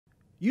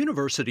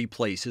University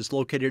Place is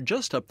located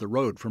just up the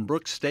road from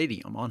Brooks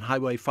Stadium on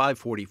Highway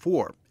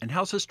 544 and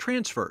houses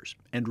transfers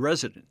and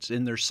residents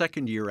in their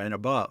second year and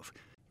above.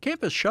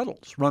 Campus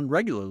shuttles run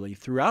regularly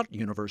throughout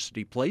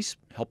University Place,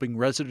 helping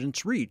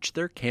residents reach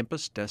their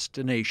campus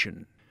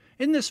destination.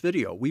 In this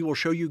video, we will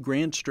show you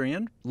Grand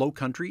Strand, Low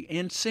Country,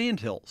 and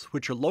Sandhills,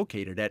 which are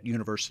located at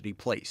University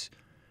Place.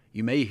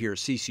 You may hear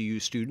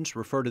CCU students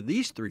refer to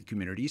these three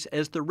communities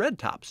as the Red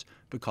Tops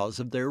because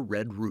of their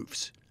red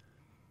roofs.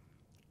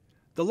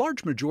 The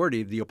large majority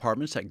of the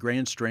apartments at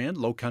Grand Strand,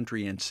 Low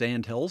Country, and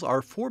Sandhills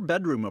are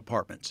four-bedroom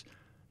apartments.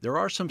 There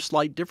are some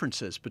slight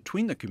differences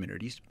between the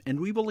communities, and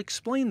we will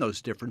explain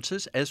those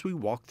differences as we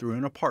walk through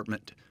an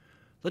apartment.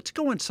 Let's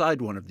go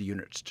inside one of the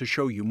units to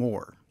show you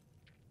more.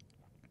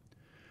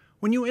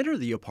 When you enter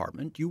the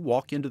apartment, you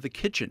walk into the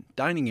kitchen,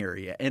 dining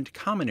area, and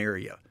common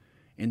area.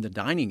 In the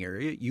dining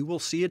area, you will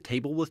see a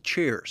table with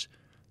chairs.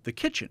 The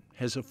kitchen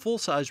has a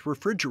full-size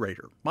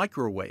refrigerator,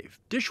 microwave,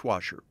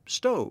 dishwasher,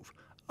 stove,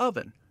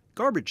 oven,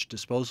 garbage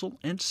disposal,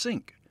 and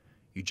sink.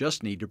 You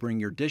just need to bring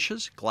your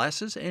dishes,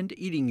 glasses, and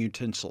eating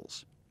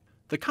utensils.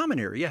 The common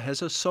area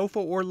has a sofa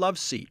or love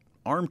seat,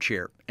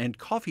 armchair, and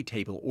coffee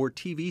table or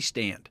TV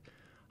stand.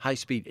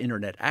 High-speed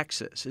internet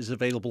access is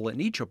available in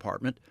each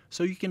apartment,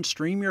 so you can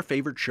stream your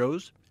favorite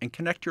shows and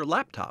connect your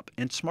laptop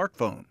and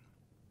smartphone.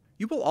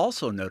 You will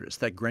also notice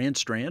that Grand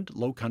Strand,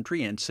 Low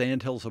Country, and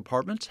Sandhills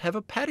apartments have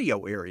a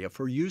patio area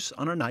for use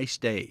on a nice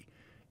day.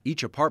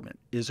 Each apartment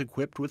is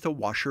equipped with a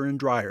washer and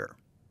dryer.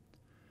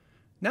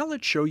 Now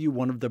let's show you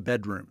one of the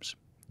bedrooms.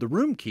 The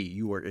room key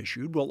you are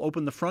issued will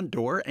open the front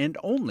door and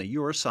only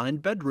your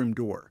assigned bedroom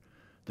door.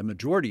 The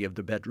majority of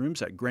the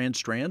bedrooms at Grand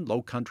Strand,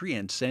 Low Country,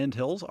 and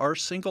Sandhills are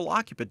single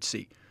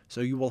occupancy,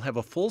 so you will have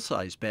a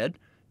full-size bed,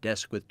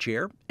 desk with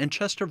chair, and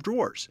chest of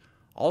drawers.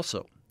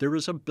 Also, there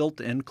is a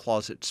built-in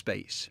closet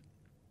space.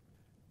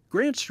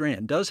 Grand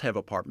Strand does have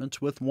apartments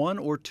with one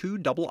or two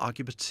double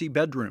occupancy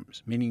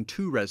bedrooms, meaning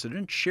two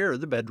residents share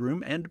the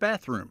bedroom and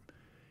bathroom.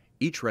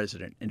 Each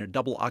resident in a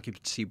double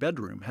occupancy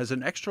bedroom has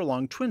an extra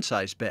long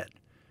twin-size bed.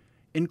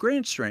 In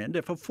Grand Strand,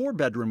 if a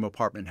four-bedroom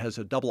apartment has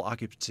a double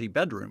occupancy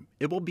bedroom,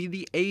 it will be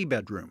the A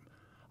bedroom.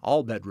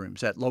 All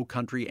bedrooms at Low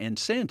Country and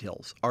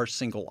Sandhills are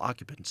single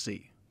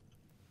occupancy.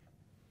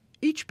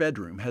 Each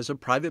bedroom has a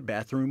private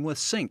bathroom with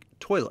sink,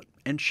 toilet,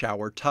 and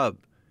shower tub.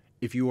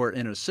 If you are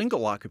in a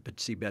single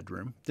occupancy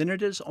bedroom, then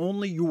it is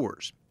only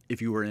yours.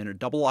 If you are in a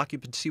double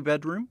occupancy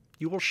bedroom,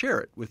 you will share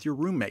it with your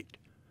roommate.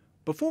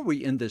 Before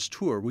we end this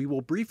tour, we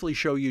will briefly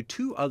show you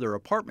two other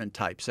apartment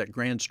types at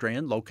Grand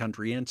Strand, Low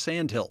Country, and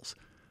Sandhills.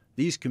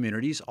 These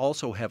communities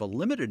also have a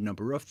limited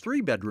number of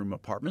three-bedroom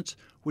apartments,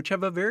 which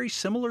have a very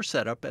similar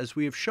setup as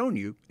we have shown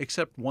you,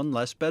 except one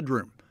less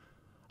bedroom.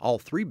 All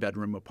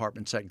three-bedroom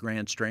apartments at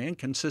Grand Strand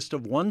consist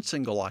of one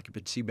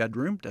single-occupancy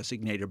bedroom,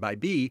 designated by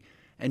B,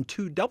 and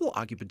two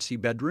double-occupancy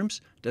bedrooms,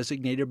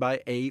 designated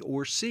by A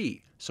or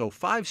C, so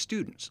 5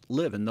 students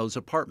live in those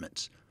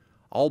apartments.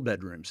 All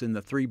bedrooms in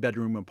the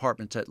three-bedroom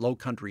apartments at Low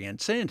Country and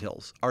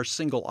Sandhills are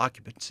single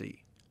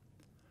occupancy.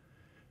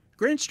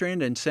 Grand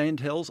Strand and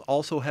Sandhills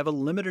also have a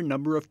limited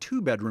number of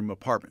two-bedroom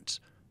apartments.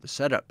 The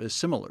setup is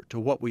similar to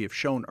what we have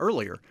shown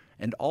earlier,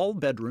 and all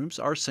bedrooms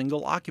are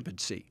single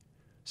occupancy.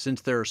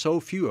 Since there are so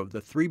few of the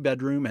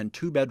three-bedroom and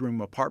two-bedroom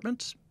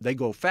apartments, they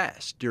go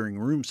fast during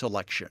room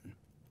selection.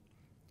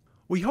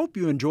 We hope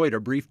you enjoyed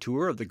a brief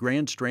tour of the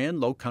Grand Strand,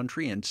 Low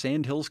Country, and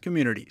Sandhills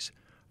communities.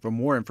 For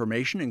more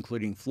information,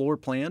 including floor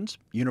plans,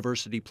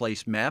 University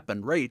Place map,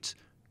 and rates,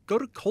 go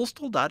to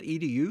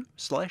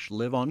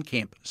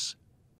coastal.edu/liveoncampus.